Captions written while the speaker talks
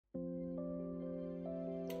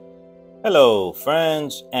Hello,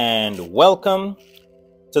 friends, and welcome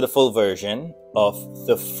to the full version of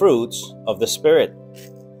the fruits of the Spirit.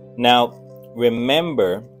 Now,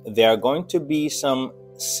 remember, there are going to be some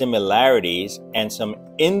similarities and some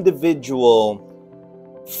individual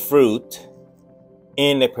fruit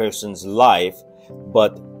in a person's life,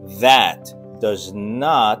 but that does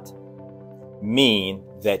not mean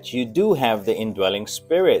that you do have the indwelling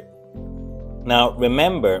Spirit. Now,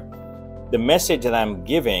 remember, the message that I'm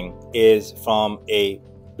giving is from a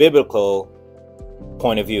biblical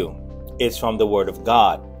point of view. It's from the Word of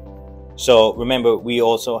God. So remember, we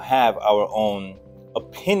also have our own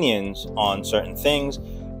opinions on certain things,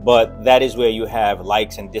 but that is where you have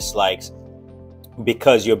likes and dislikes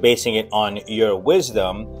because you're basing it on your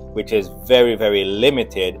wisdom, which is very, very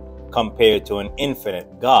limited compared to an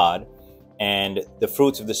infinite God. And the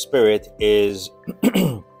fruits of the Spirit is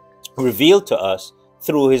revealed to us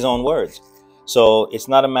through his own words. So it's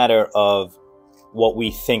not a matter of what we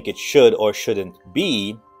think it should or shouldn't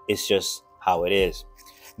be. It's just how it is.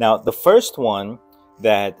 Now, the first one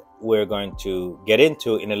that we're going to get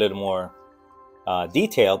into in a little more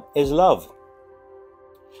detail is love.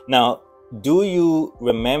 Now, do you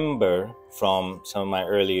remember from some of my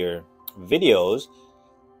earlier videos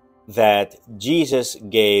that Jesus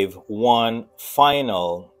gave one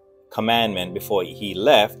final commandment before he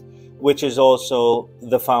left, which is also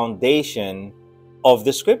the foundation of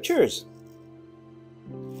the scriptures?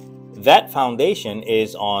 That foundation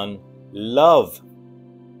is on love.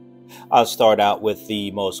 I'll start out with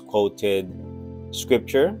the most quoted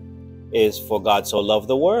scripture is, "For God so loved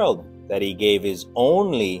the world that he gave his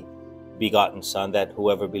only begotten Son, that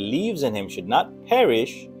whoever believes in him should not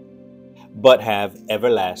perish, but have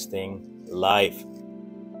everlasting life."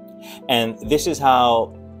 And this is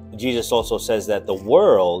how Jesus also says that the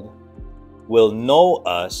world will know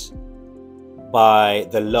us by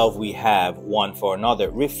the love we have one for another,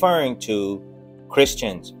 referring to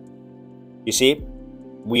Christians. You see,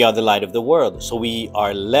 we are the light of the world, so we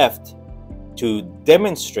are left to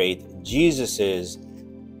demonstrate Jesus's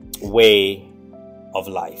way of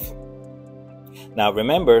life. Now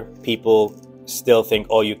remember, people still think,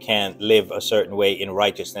 oh, you can't live a certain way in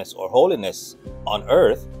righteousness or holiness on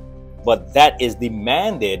earth, but that is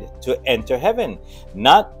demanded to enter heaven,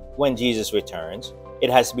 not when Jesus returns. It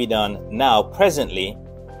has to be done now, presently,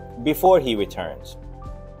 before he returns.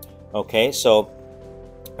 Okay, so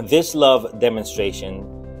this love demonstration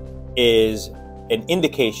is an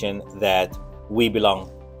indication that we belong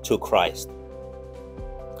to Christ.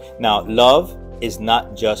 Now, love is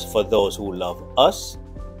not just for those who love us.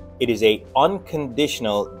 It is a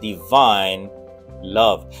unconditional divine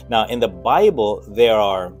love. Now, in the Bible, there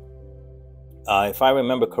are, if I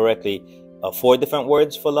remember correctly, 4 different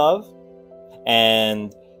words for love.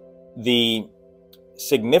 And the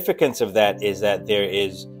significance of that is that there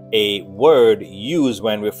is a word used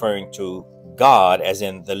when referring to God, as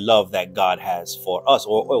in the love that God has for us,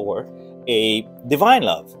 or a divine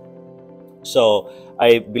love. So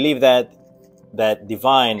I believe that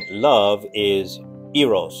divine love is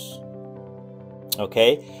eros.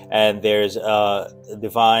 Okay, and there's a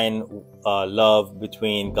divine love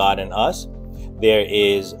between God and us. There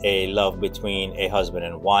is a love between a husband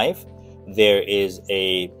and wife. There is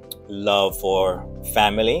a love for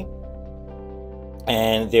family.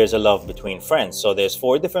 And there's a love between friends. So there's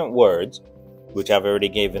 4 different words, which I've already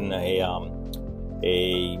given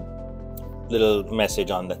a little message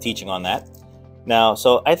on the teaching on that. Now,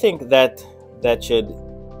 so I think that should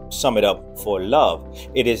sum it up for love.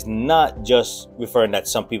 It is not just referring that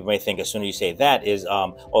some people may think as soon as you say that is,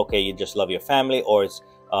 okay, you just love your family, or it's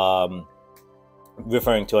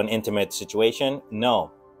referring to an intimate situation.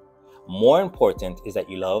 No. More important is that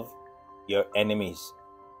you love your enemies.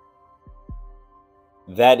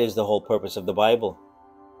 That is the whole purpose of the Bible,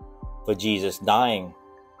 for Jesus dying,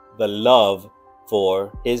 the love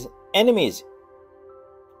for his enemies.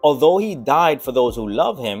 Although he died for those who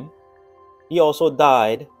love him, he also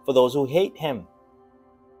died for those who hate him.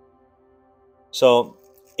 So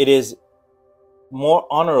it is more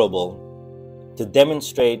honorable to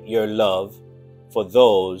demonstrate your love for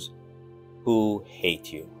those who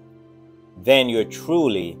hate you. Then you're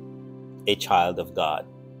truly a child of God,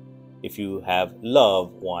 if you have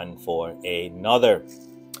love one for another.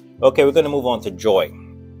 Okay, we're going to move on to joy.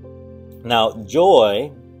 Now,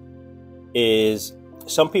 joy is,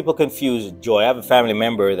 some people confuse joy. I have a family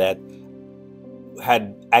member that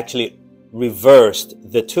had actually reversed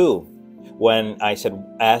the two. When I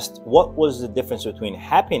asked what was the difference between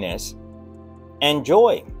happiness and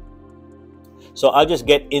joy. So I'll just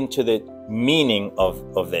get into the meaning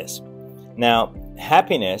of this. Now,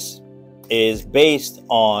 happiness is based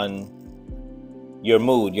on your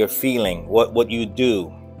mood, your feeling, what you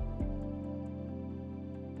do.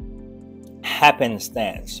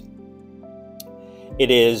 Happenstance.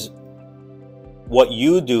 It is what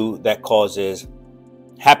you do that causes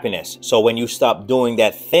happiness. So when you stop doing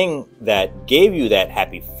that thing that gave you that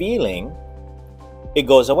happy feeling, it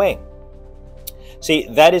goes away. See,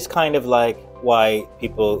 that is kind of like why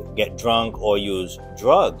people get drunk or use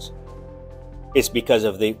drugs. It's because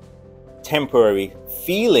of the temporary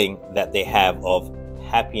feeling that they have of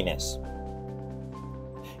happiness.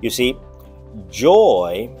 You see,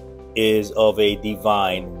 joy is of a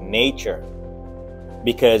divine nature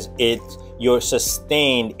because you're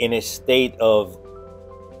sustained in a state of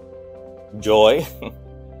joy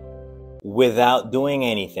without doing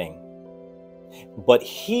anything. But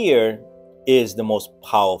here is the most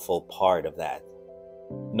powerful part of that.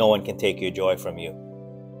 No one can take your joy from you.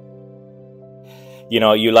 You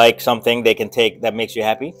know, you like something they can take that makes you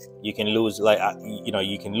happy. You can lose,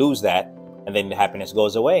 you can lose that, and then the happiness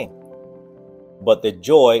goes away. But the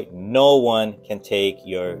joy, no one can take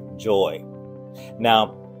your joy.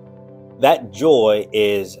 Now, that joy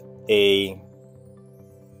is a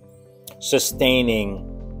sustaining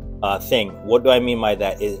thing. What do I mean by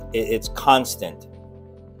that? It's constant.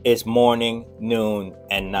 It's morning, noon,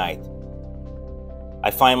 and night. I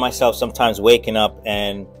find myself sometimes waking up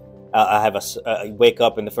and I wake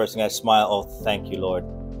up and the first thing I smile, oh, thank you, Lord.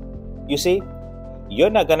 You see, you're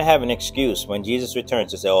not going to have an excuse when Jesus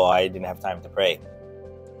returns to say, oh, I didn't have time to pray.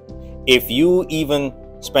 If you even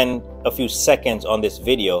spend a few seconds on this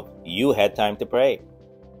video, you had time to pray.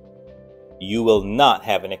 You will not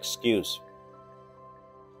have an excuse.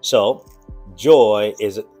 So joy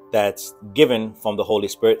that's given from the Holy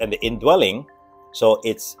Spirit and the indwelling. So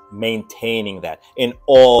it's maintaining that in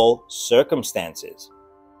all circumstances.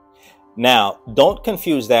 Now, don't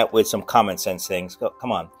confuse that with some common sense things.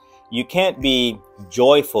 Come on. You can't be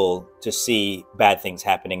joyful to see bad things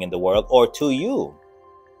happening in the world or to you.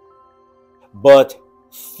 But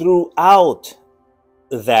throughout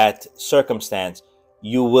that circumstance,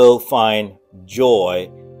 you will find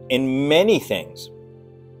joy in many things.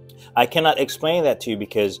 I cannot explain that to you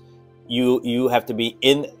because you have to be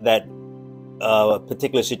in that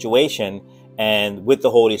particular situation, and with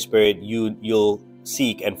the Holy Spirit, you'll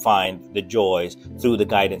seek and find the joys through the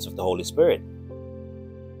guidance of the Holy Spirit.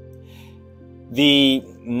 The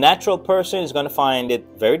natural person is going to find it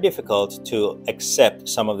very difficult to accept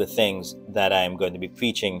some of the things that I'm going to be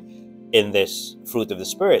preaching in this fruit of the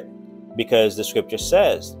Spirit, because the scripture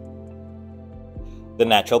says the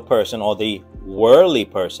natural person or the worldly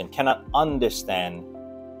person cannot understand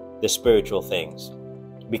the spiritual things,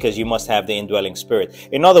 because you must have the indwelling spirit.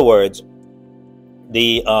 In other words,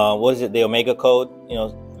 the the Omega code,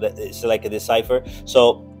 it's like a decipher.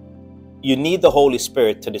 So you need the Holy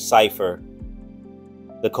Spirit to decipher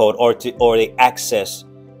the code or the access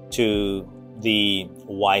to the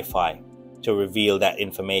Wi-Fi to reveal that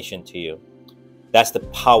information to you. That's the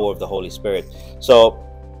power of the Holy Spirit. So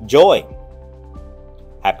joy,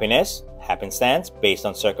 happiness, happenstance based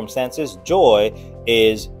on circumstances. Joy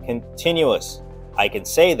is continuous. I can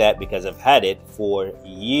say that because I've had it for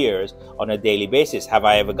years on a daily basis. Have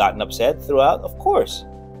I ever gotten upset throughout? Of course.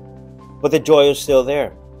 But the joy is still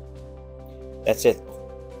there. That's it.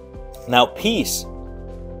 Now, peace.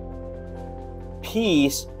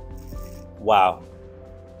 Peace. Wow.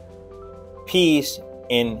 Peace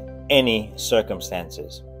in any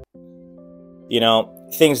circumstances.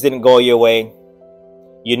 Things didn't go your way.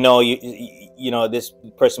 You know this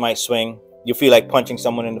person might swing. You feel like punching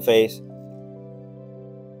someone in the face.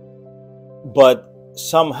 But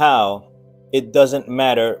somehow it doesn't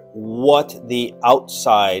matter what the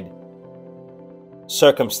outside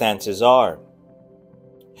circumstances are.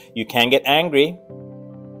 You can get angry.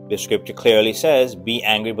 The scripture clearly says, be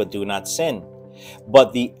angry but do not sin.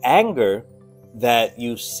 But the anger that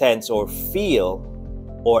you sense or feel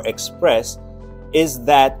or express is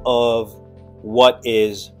that of what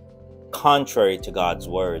is contrary to God's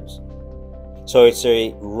words. So it's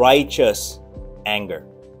a righteous anger.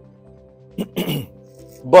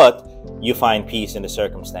 But you find peace in the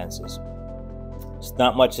circumstances. It's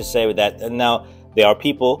not much to say with that. And now, there are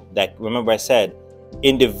people that, remember I said,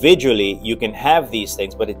 individually you can have these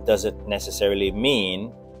things, but it doesn't necessarily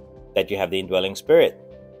mean that you have the indwelling spirit.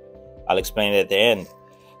 I'll explain it at the end.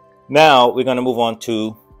 Now, we're going to move on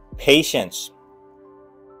to patience.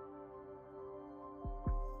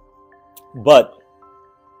 But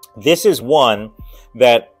this is one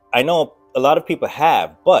that I know a lot of people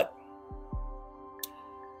have, but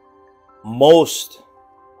most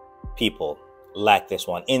people lack this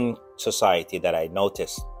one in society that I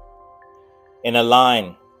noticed. In a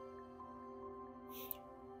line,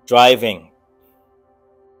 driving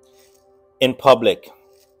in public.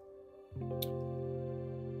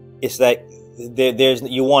 It's like there's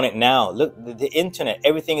you want it now. Look, the internet,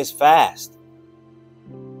 everything is fast.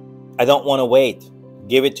 I don't want to wait.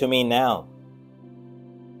 Give it to me now.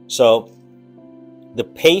 So the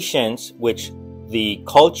patience, which the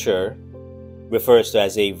culture refers to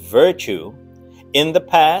as a virtue, in the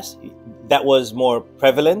past, that was more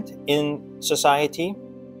prevalent in society.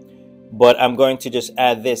 But I'm going to just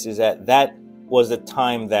add this, is that was the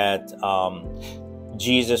time that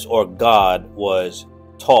Jesus or God was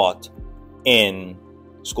taught in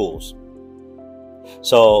schools.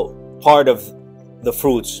 So part of the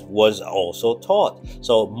fruits was also taught.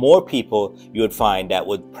 So more people you would find that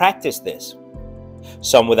would practice this,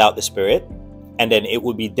 some without the Spirit, and then it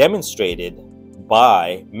would be demonstrated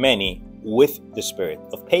by many with the spirit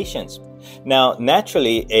of patience. Now,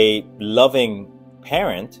 naturally, a loving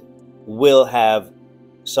parent will have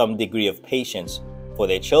some degree of patience for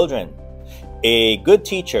their children. A good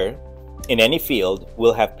teacher in any field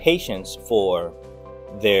will have patience for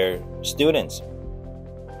their students.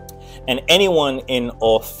 And anyone in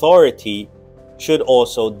authority should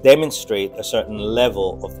also demonstrate a certain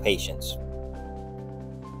level of patience.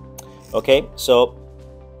 Okay, so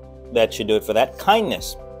that should do it for that.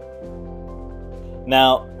 Kindness.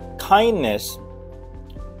 Now, kindness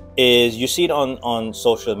is, you see it on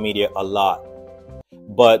social media a lot.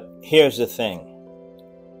 But here's the thing.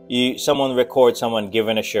 Someone records someone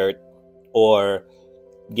giving a shirt or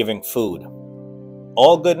giving food.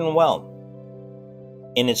 All good and well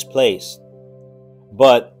in its place.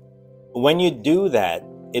 But when you do that,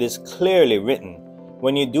 it is clearly written,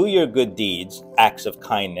 when you do your good deeds, acts of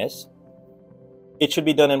kindness, it should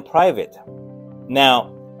be done in private.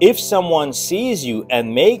 Now, if someone sees you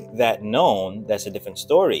and make that known, that's a different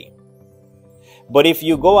story. But if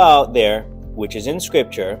you go out there, which is in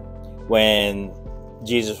scripture, when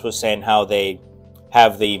Jesus was saying how they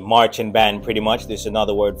have the marching band, pretty much, there's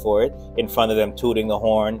another word for it, in front of them, tooting the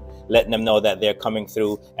horn, letting them know that they're coming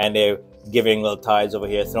through, and they're giving little tithes over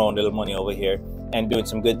here, throwing little money over here, and doing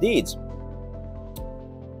some good deeds.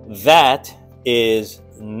 That is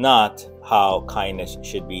not how kindness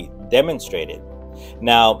should be demonstrated.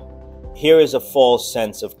 Now, here is a false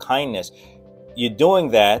sense of kindness. You're doing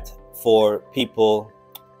that for people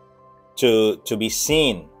to be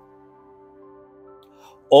seen.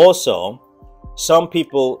 Also, some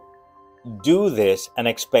people do this and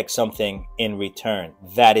expect something in return.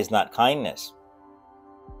 That is not kindness.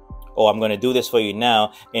 Oh, I'm going to do this for you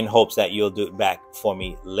now in hopes that you'll do it back for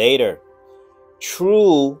me later.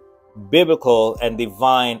 True biblical and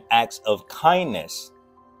divine acts of kindness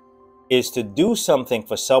is to do something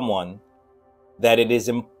for someone that it is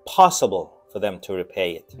impossible for them to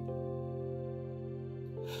repay it.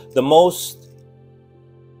 The most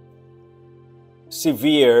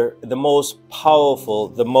severe, the most powerful,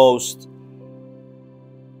 the most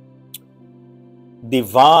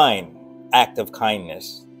divine act of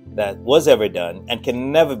kindness that was ever done and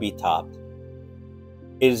can never be topped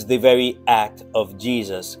is the very act of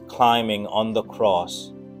Jesus climbing on the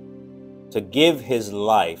cross to give his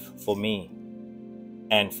life for me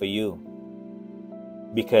and for you,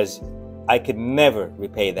 because I could never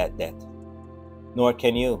repay that debt, nor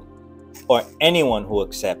can you or anyone who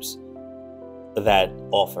accepts that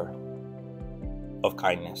offer of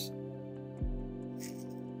kindness.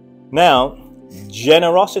 Now,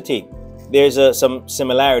 generosity. There's some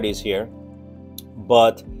similarities here,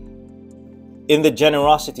 but in the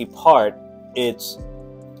generosity part, it's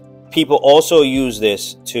people also use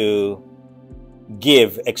this to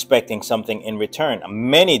give expecting something in return.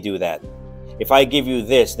 Many do that. If I give you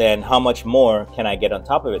this, then how much more can I get on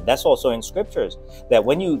top of it? That's also in scriptures, that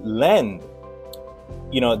when you lend,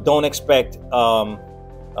 don't expect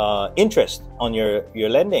interest on your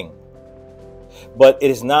lending. But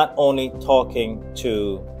it is not only talking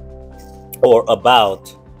to or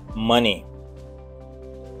about money.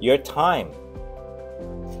 Your time.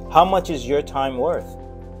 How much is your time worth?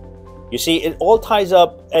 You see, it all ties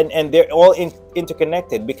up, and they're all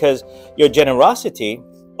interconnected, because your generosity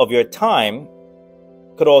of your time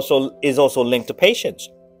is also linked to patience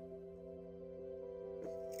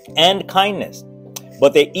and kindness,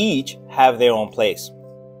 but they each have their own place.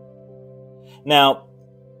 Now,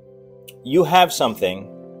 you have something,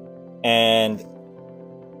 and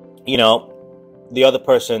the other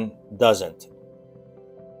person doesn't.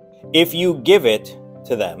 If you give it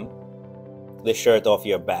to them, the shirt off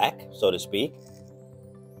your back, so to speak,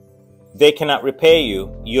 they cannot repay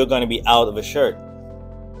you. You're going to be out of a shirt.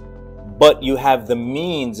 But you have the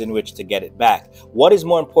means in which to get it back. What is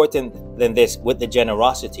more important than this with the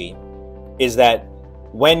generosity is that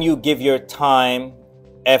when you give your time,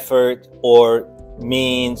 effort, or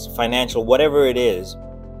means, financial, whatever it is,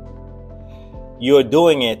 you're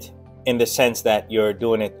doing it in the sense that you're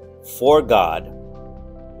doing it for God,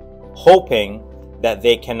 hoping that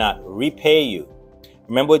they cannot repay you.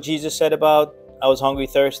 Remember what Jesus said about, I was hungry,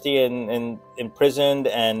 thirsty, and imprisoned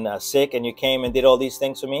and sick, and you came and did all these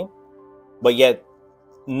things for me? But yet,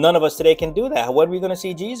 none of us today can do that. When are we going to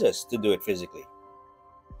see Jesus to do it physically?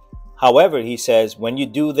 However, he says, when you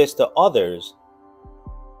do this to others,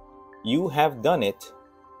 you have done it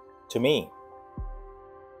to me.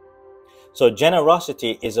 So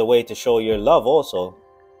generosity is a way to show your love also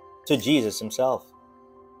to Jesus himself.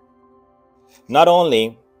 Not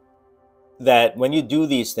only that when you do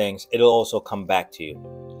these things, it'll also come back to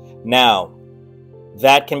you. Now,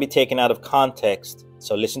 that can be taken out of context.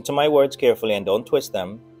 So listen to my words carefully and don't twist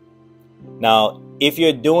them. Now, if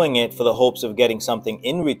you're doing it for the hopes of getting something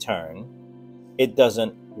in return, it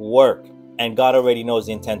doesn't work. And God already knows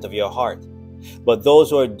the intent of your heart. But those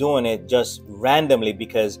who are doing it just randomly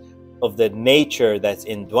because of the nature that's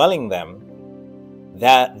indwelling them,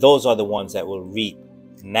 those are the ones that will reap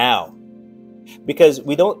now. Because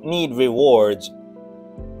we don't need rewards,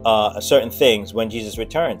 certain things when Jesus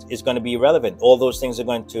returns. It's going to be irrelevant. All those things are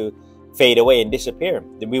going to fade away and disappear.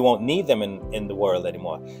 We won't need them in the world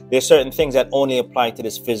anymore. There's certain things that only apply to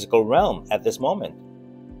this physical realm at this moment.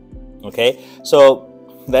 Okay, so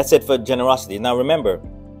that's it for generosity. Now remember,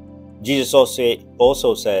 Jesus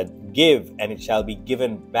also said, give and it shall be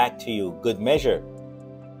given back to you, good measure.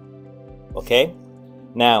 Okay,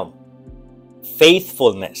 now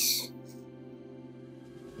faithfulness.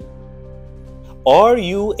 Are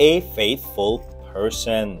you a faithful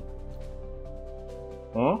person?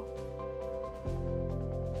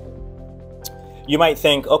 You might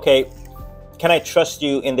think, okay, can I trust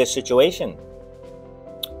you in this situation?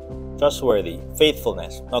 Trustworthy,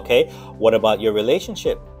 faithfulness. Okay, what about your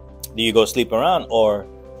relationship? Do you go sleep around, or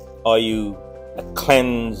are you a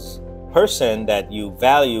cleansed person that you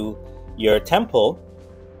value your temple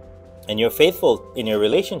and you're faithful in your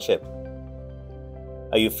relationship?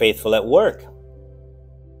 Are you faithful at work?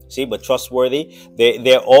 See, but trustworthy,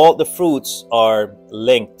 they're all, the fruits are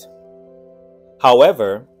linked.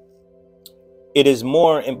 However, it is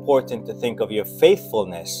more important to think of your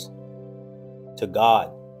faithfulness to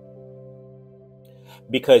God,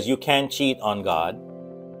 because you can cheat on God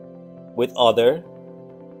with other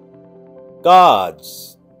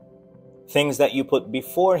gods, things that you put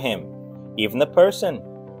before him, even a person.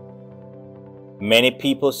 Many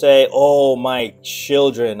people say, oh, my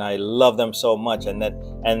children, I love them so much, and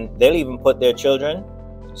they'll even put their children,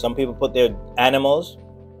 some people put their animals,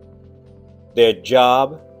 their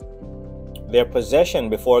job, their possession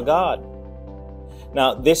before God.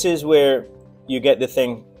 Now, this is where you get the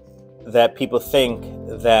thing that people think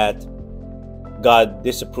that God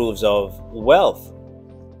disapproves of wealth.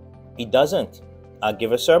 He doesn't. I'll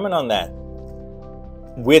give a sermon on that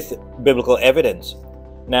with biblical evidence.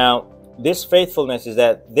 Now, this faithfulness is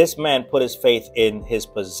that this man put his faith in his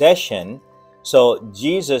possession. So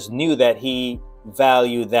Jesus knew that he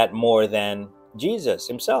valued that more than Jesus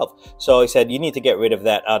himself. So he said, you need to get rid of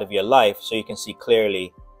that out of your life so you can see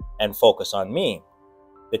clearly and focus on me,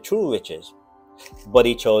 the true riches. But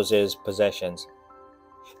he chose his possessions.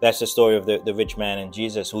 That's the story of the rich man and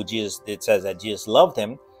Jesus, it says that Jesus loved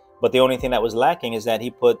him, but the only thing that was lacking is that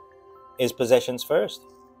he put his possessions first.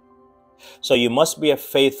 So you must be a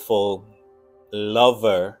faithful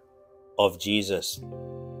lover of Jesus.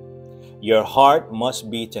 Your heart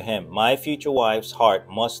must be to him. My future wife's heart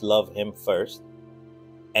must love him first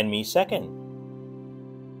and me second.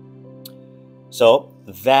 So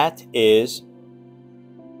that is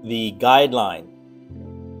the guideline,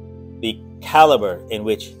 the caliber in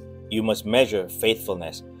which you must measure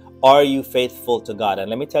faithfulness. Are you faithful to God? And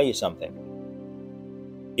let me tell you something.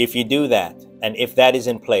 If you do that, and if that is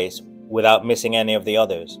in place without missing any of the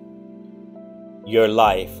others, your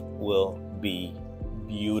life will be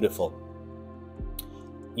beautiful.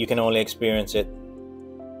 You can only experience it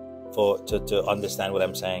to understand what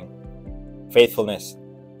I'm saying. Faithfulness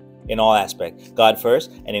in all aspects. God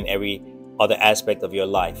first, and in every other aspect of your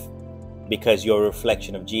life, because you're a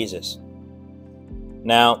reflection of Jesus.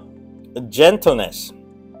 Now, gentleness.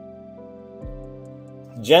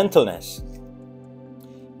 Gentleness.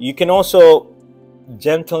 You can also,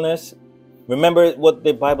 gentleness, remember what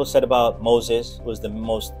the Bible said about Moses was the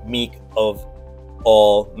most meek of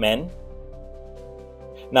all men.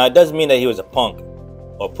 Now, it doesn't mean that he was a punk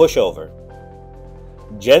or pushover.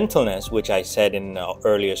 Gentleness, which I said in an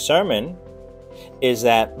earlier sermon, is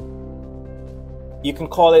that you can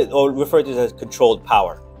call it or refer to it as controlled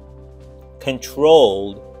power.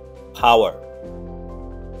 self-controlled power.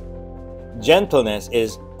 Gentleness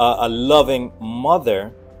is a loving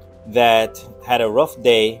mother that had a rough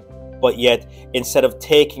day, but yet instead of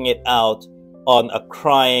taking it out on a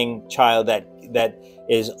crying child that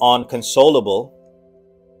is unconsolable,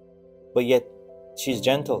 but yet she's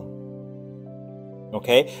gentle.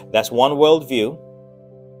 Okay, that's one worldview,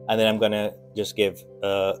 and then I'm gonna just give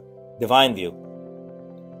a divine view.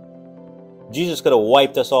 Jesus could have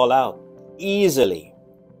wiped us all out easily,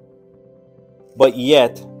 but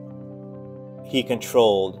yet he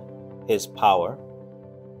controlled his power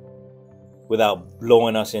without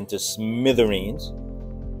blowing us into smithereens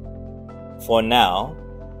for now,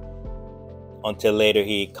 until later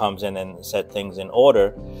he comes in and set things in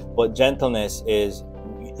order. But gentleness is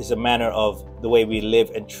a manner of the way we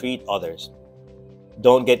live and treat others.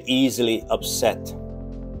 Don't get easily upset.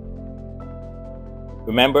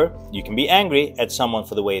 Remember, you can be angry at someone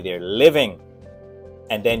for the way they're living,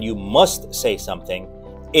 and then you must say something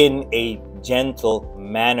in a gentle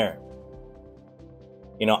manner.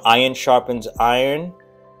 You know, iron sharpens iron,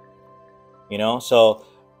 you know, so,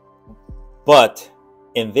 but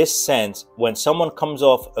in this sense, when someone comes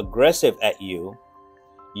off aggressive at you,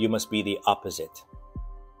 you must be the opposite.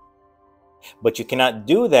 But you cannot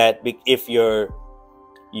do that if your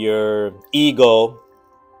ego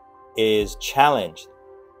is challenged.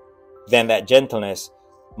 Then that gentleness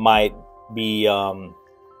might be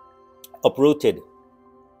uprooted.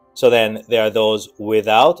 So then there are those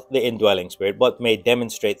without the indwelling spirit, but may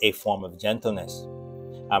demonstrate a form of gentleness.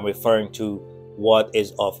 I'm referring to what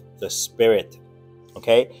is of the spirit.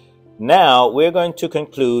 Okay, now we're going to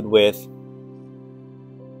conclude with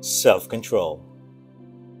self-control.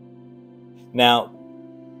 Now,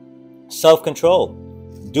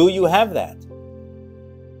 self-control, do you have that?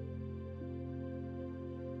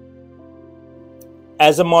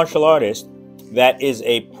 As a martial artist, that is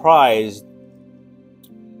a prized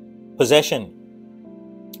possession,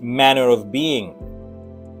 manner of being,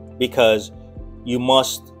 because you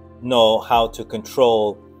must know how to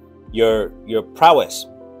control your prowess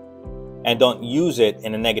and don't use it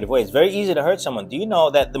in a negative way. It's very easy to hurt someone. Do you know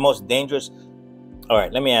that the most dangerous... All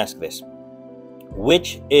right, let me ask this.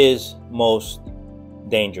 Which is most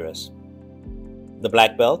dangerous? The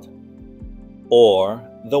black belt or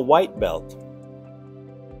the white belt?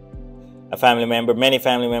 A family member, many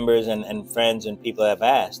family members and friends and people have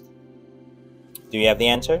asked. Do you have the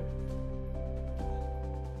answer?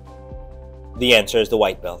 The answer is the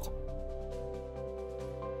white belt.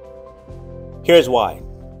 Here's why.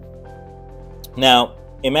 Now,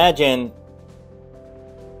 imagine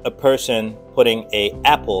a person putting an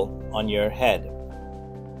apple on your head,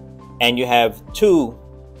 and you have two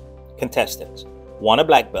contestants, one a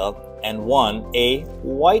black belt and one a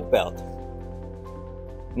white belt.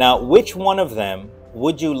 Now, which one of them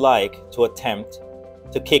would you like to attempt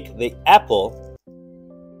to kick the apple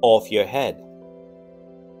off your head?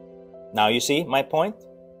 Now you see my point?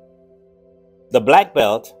 The black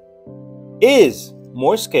belt is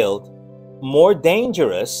more skilled, more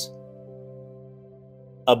dangerous,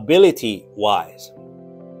 ability-wise.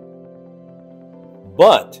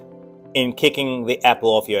 But in kicking the apple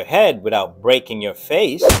off your head without breaking your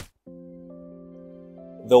face,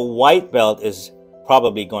 the white belt is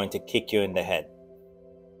probably going to kick you in the head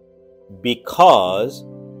because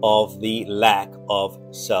of the lack of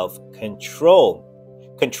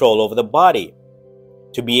self-control, control over the body,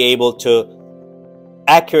 to be able to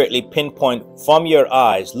accurately pinpoint from your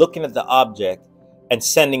eyes, looking at the object and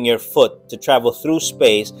sending your foot to travel through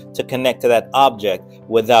space to connect to that object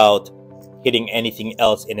without hitting anything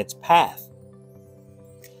else in its path.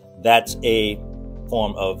 That's a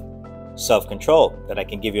form of self-control that I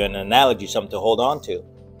can give you an analogy, something to hold on to.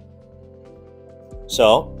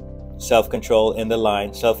 So, self-control in the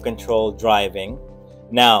line, self-control driving.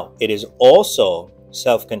 Now, it is also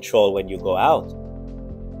self-control when you go out.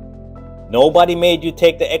 Nobody made you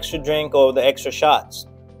take the extra drink or the extra shots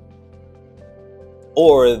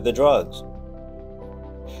or the drugs.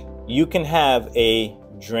 You can have a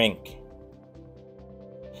drink.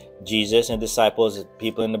 Jesus and disciples,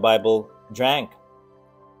 people in the Bible, drank.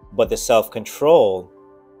 But the self-control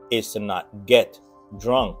is to not get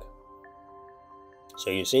drunk. So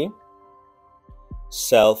you see?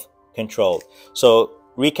 Self-control. So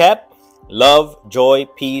recap: love, joy,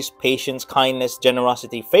 peace, patience, kindness,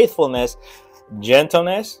 generosity, faithfulness,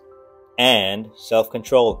 gentleness, and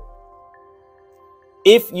self-control.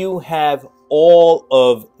 If you have all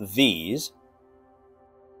of these,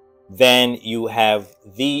 then you have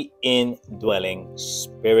the indwelling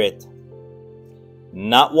spirit.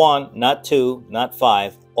 Not one, not two, not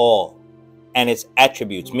five, all. And its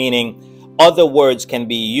attributes, meaning other words can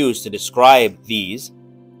be used to describe these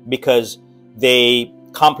because they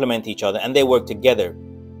complement each other and they work together,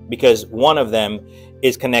 because one of them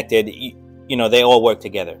is connected. They all work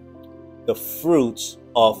together. The fruits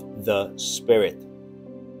of the Spirit.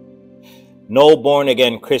 No born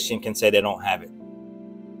again Christian can say they don't have it.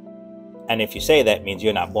 And if you say that, means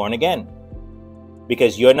you're not born again,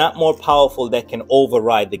 because you're not more powerful that can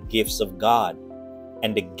override the gifts of God.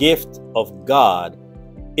 And the gift of God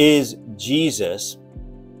is Jesus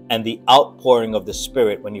and the outpouring of the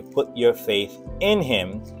Spirit when you put your faith in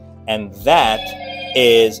Him. And that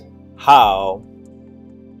is how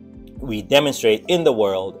we demonstrate in the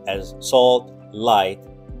world as salt, light,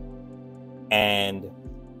 and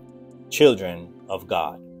children of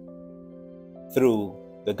God through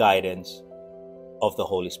the guidance of the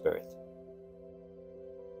Holy Spirit.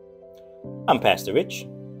 I'm Pastor Rich,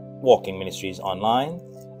 Walking Ministries Online,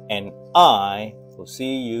 and I will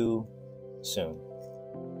see you soon.